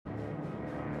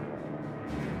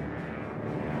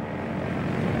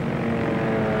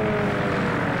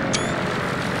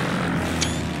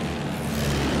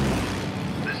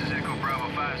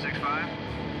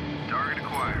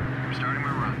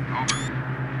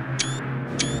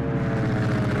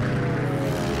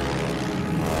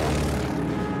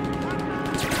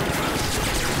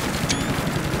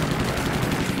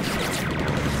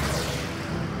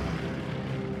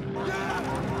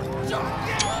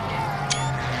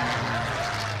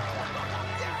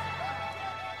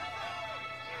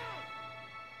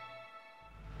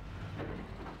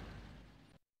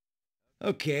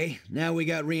Okay, now we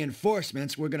got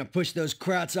reinforcements, we're gonna push those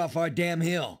Krauts off our damn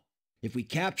hill. If we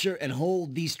capture and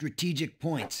hold these strategic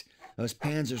points, those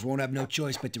panzers won't have no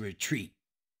choice but to retreat.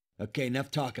 Okay,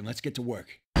 enough talking, let's get to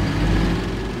work.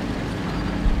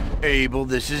 Abel,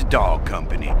 this is Dog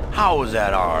Company. How was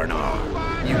that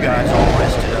R&R? You guys all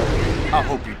rested up? I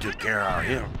hope you took care of our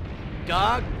hill.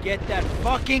 Dog, get that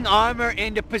fucking armor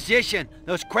into position.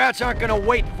 Those Krauts aren't gonna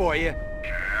wait for you.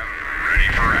 Ready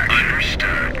for action.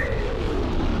 Understood.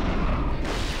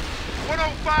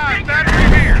 105, battery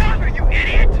here! Cover, you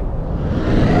idiot!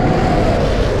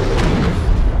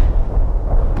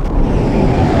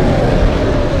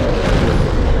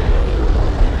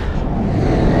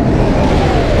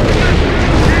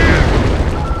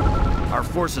 Our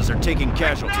forces are taking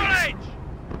casualties.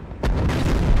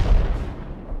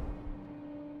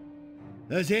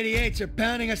 Those 88s are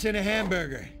pounding us in a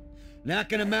hamburger.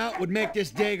 Knocking them out would make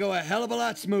this day go a hell of a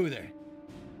lot smoother.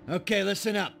 Okay,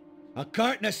 listen up. A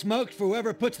carton of smokes for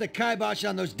whoever puts the kibosh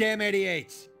on those damn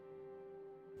 88s.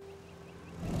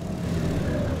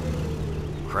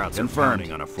 Krauts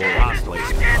confirming on a full hostile. Our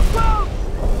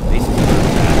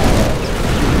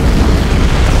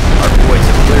boys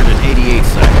have cleared an 88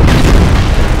 site.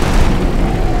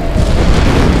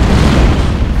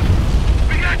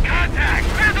 We got contact!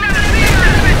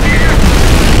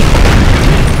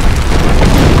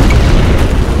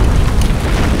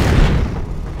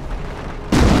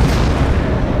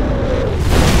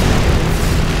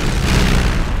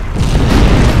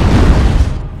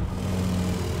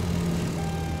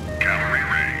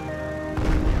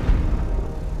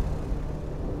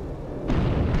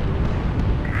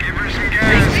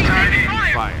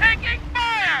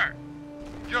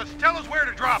 Just tell us where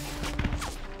to drop them.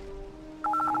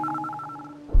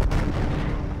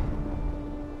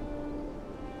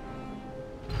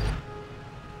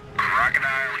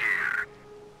 Crocodile here.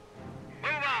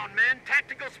 Move on, men.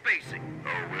 Tactical spacing.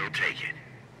 Oh, we'll take it.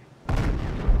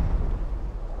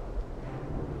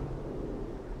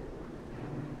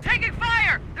 Taking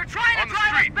fire! They're trying On to the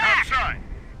drive street, us back! outside.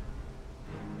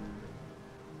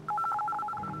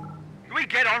 Can we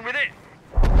get on with it?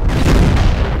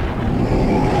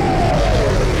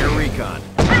 Air recon.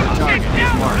 Target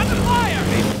is marked.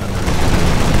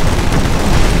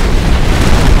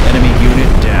 Enemy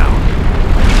unit down.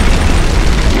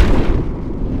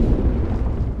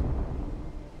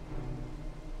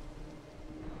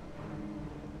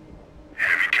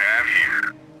 Heavy cav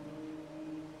here.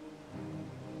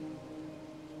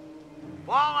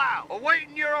 Fall out!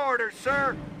 Awaiting your orders,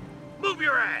 sir. Move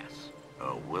your ass.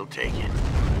 Oh, we'll take it.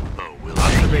 Oh, we'll take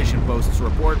it. Observation posts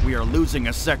report we are losing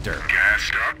a sector.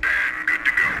 Gassed up and good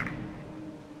to go.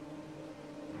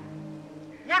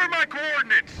 What are my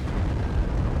coordinates?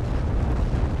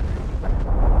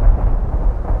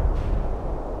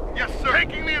 Yes, sir.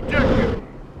 Taking the objective.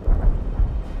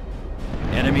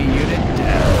 Enemy unit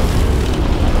down.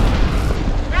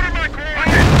 What are my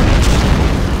coordinates?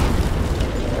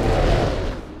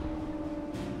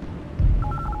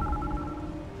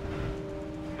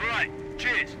 Right,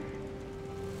 cheers.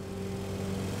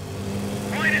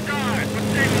 Point is ours.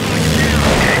 Let's take a look down.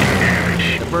 Taking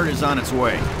damage. The bird is on its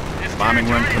way. Bombing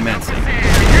run commencing.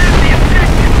 Here's the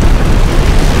objective.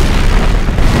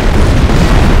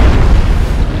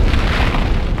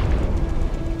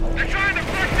 They're trying to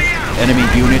push me out. Enemy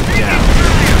unit down.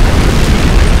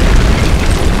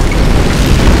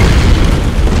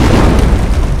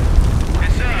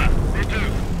 Yes, sir. Will do.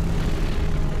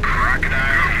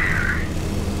 Crocodile here.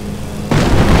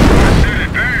 I said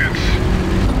advance.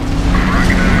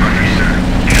 Crocodile understood.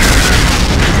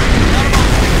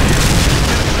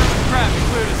 Crap, you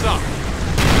cleared us up.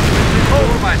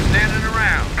 Over by standing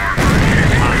around.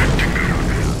 Good to go.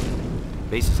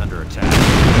 Base is under attack.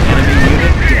 Enemy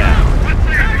unit down. What's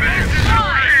that?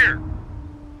 Over here.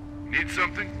 Need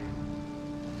something?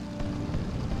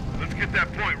 Let's get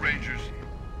that point, Rangers.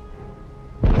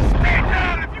 Stay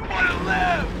down if you want to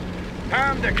live.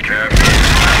 Time to cap.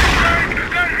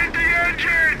 Hit the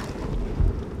engine!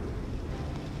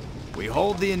 We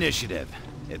hold the initiative.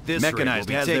 At this Mechanized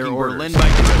rate, we'll has be their taking orders. Berlin by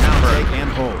Counterattack and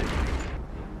hold.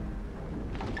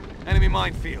 Enemy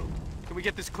minefield. Can we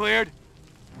get this cleared?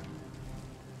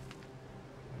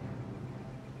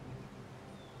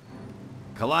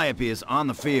 Calliope is on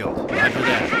the field. Roger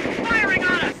that. Firing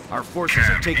on us. Our forces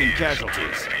are taking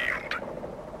casualties. Field.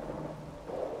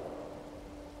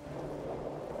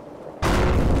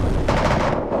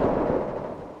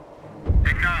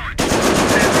 Acknowledge.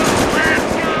 Let's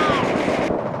go.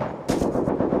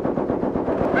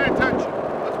 Pay attention.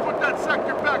 Let's put that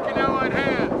sector back in Allied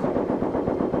hands.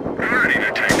 Ready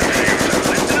to take the field.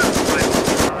 Listen up,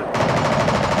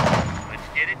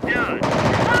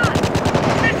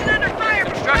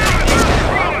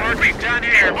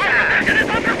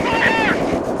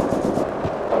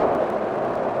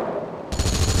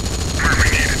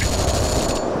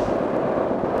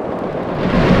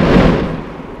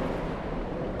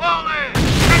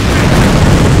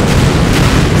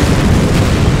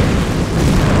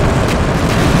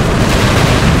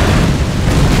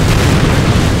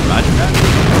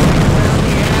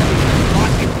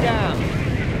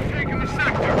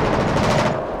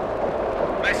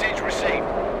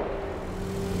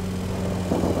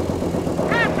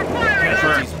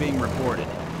 reported.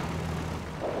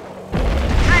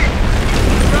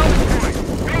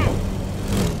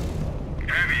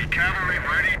 Heavy cavalry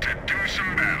ready to do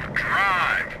some battle.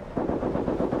 Drive!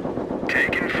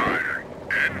 Taking fire.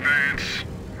 Advance.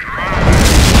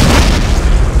 Drive!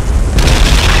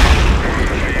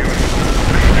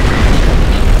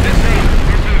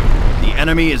 The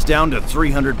enemy is down to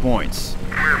 300 points.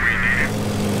 Where we need it.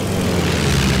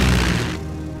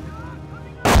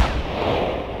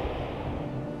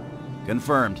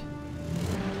 Confirmed.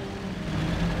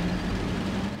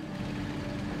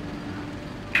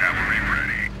 Cavalry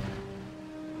ready.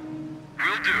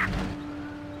 Will do.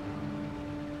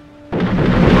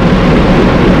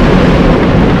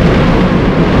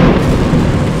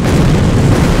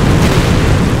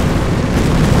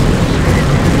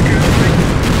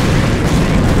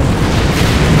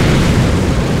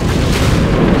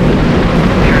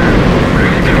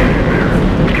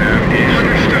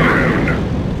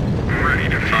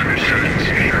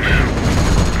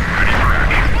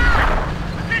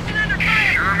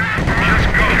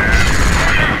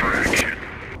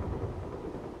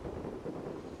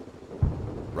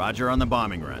 Roger on the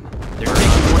bombing run. They're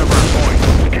taking one of our points.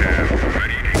 Cav,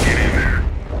 ready to get in there.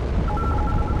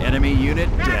 Enemy unit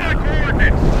down.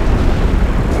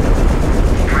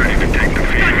 Ready to take the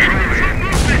field.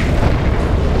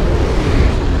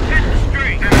 Hit the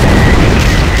street!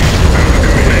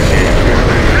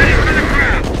 Ready for the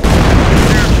crowd!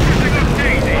 They're pushing up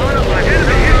daisy! On up ahead of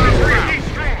the enemy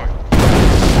destroyed!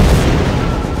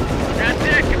 That's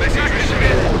it, Commissioner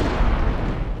Smith!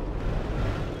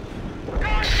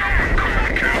 Someone call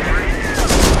the cavalry.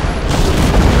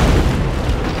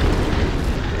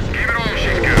 Give it all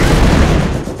she's got.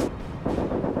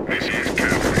 This is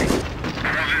cavalry.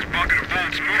 All this bucket of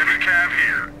bolts moving. Heavy cav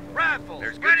here. Rifles!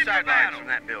 There's good ready for sight lines battle! from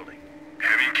that building.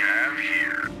 Heavy cav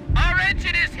here. Our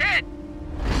engine is hit!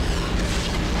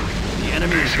 The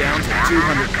enemy is down to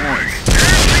 200 points.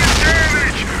 Engine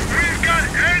damage! We've got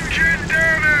engine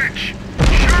damage!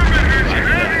 Sherman has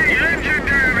heavy engine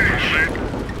damage!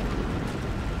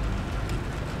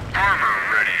 Armor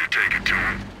ready to take it to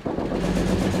him.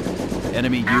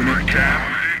 Enemy Armor unit down.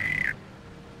 cavalry.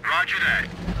 Roger that.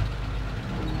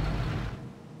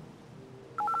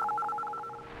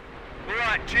 We're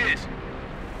on, cheers!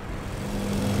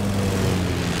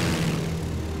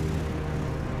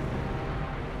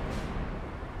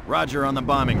 Roger on the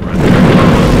bombing run.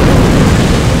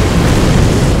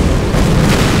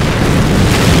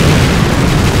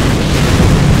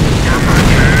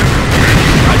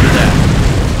 Roger that.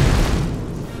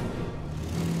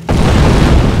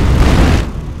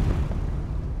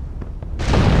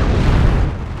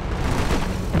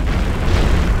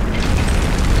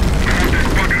 All this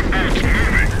bucket of bolts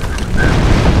moving.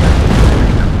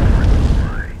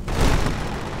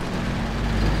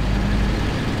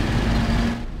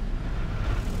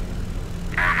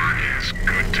 Armor is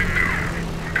good to go.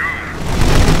 Go.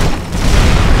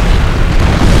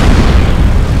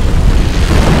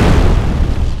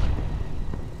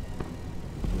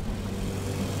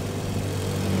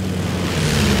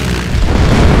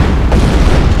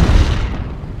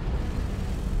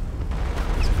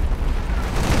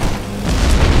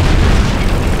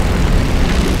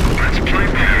 Let's play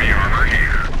the heavy armor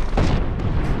here.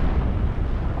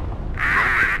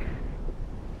 Rolling.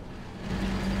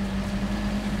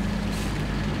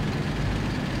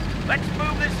 Let's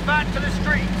move this fight to the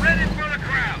street! Ready for the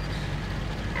crowds!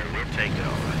 Oh, we'll take it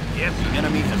all right. Yes, the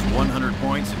enemy has 100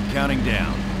 points and counting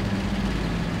down.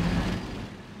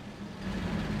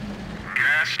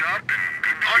 Gassed up and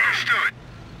good. Understood.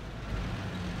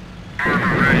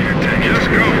 Armor ready to take it. Let's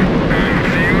go. On the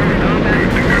field.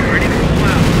 Good to go. Ready to pull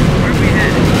out! Where we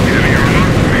headed? Heavy armor.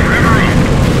 River up.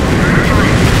 River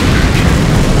up.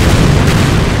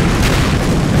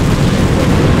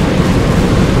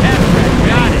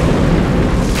 Got it!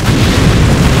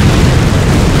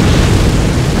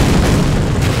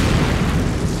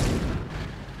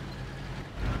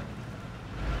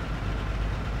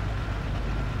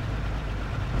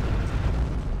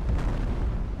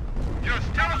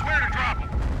 Just tell us where to drop them.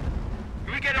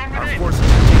 Can we get over Our there? forces are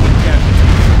taking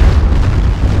casualties.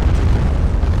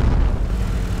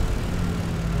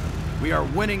 We are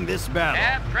winning this battle.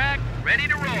 Abstract, ready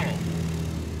to roll.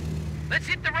 Let's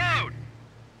hit the road.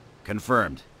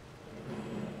 Confirmed.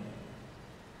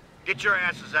 Get your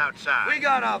asses outside. We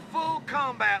got a full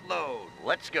combat load.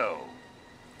 Let's go.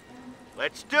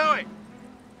 Let's do it.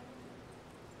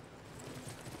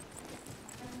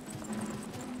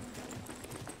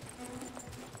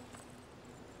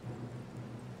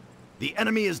 The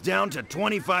enemy is down to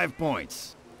 25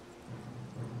 points.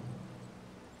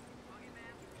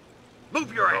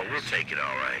 Move your ass. Oh, we'll take it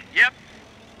all right. Yep.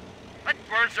 Let's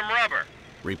burn some rubber.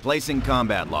 Replacing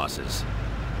combat losses.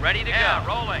 Ready to go.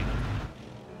 Rolling.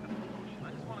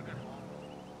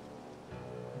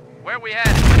 Where we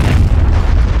headed?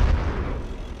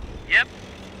 Yep.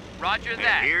 Roger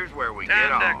that. And here's where we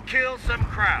get off. Time to kill some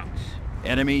Krauts.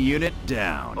 Enemy unit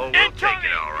down. Oh, we'll take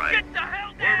it all right. Get the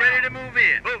hell down. We're ready to move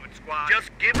in. Move it, squad. Just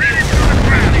give me the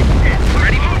crowd.